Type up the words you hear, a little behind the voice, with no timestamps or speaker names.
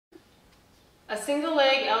A single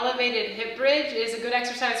leg elevated hip bridge is a good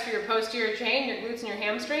exercise for your posterior chain, your glutes and your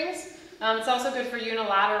hamstrings. It's also good for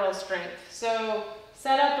unilateral strength. So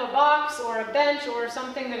set up a box or a bench or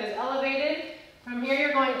something that is elevated. From here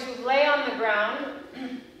you're going to lay on the ground.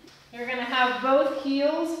 You're going to have both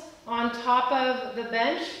heels on top of the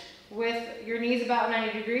bench with your knees about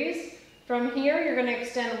 90 degrees. From here you're going to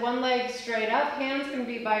extend one leg straight up. Hands can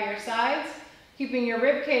be by your sides. Keeping your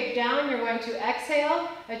rib cage down, you're going to exhale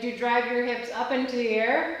as you drive your hips up into the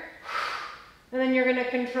air. And then you're going to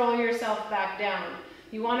control yourself back down.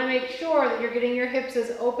 You want to make sure that you're getting your hips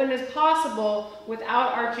as open as possible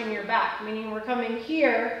without arching your back, meaning we're coming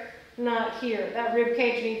here, not here. That rib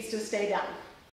cage needs to stay down.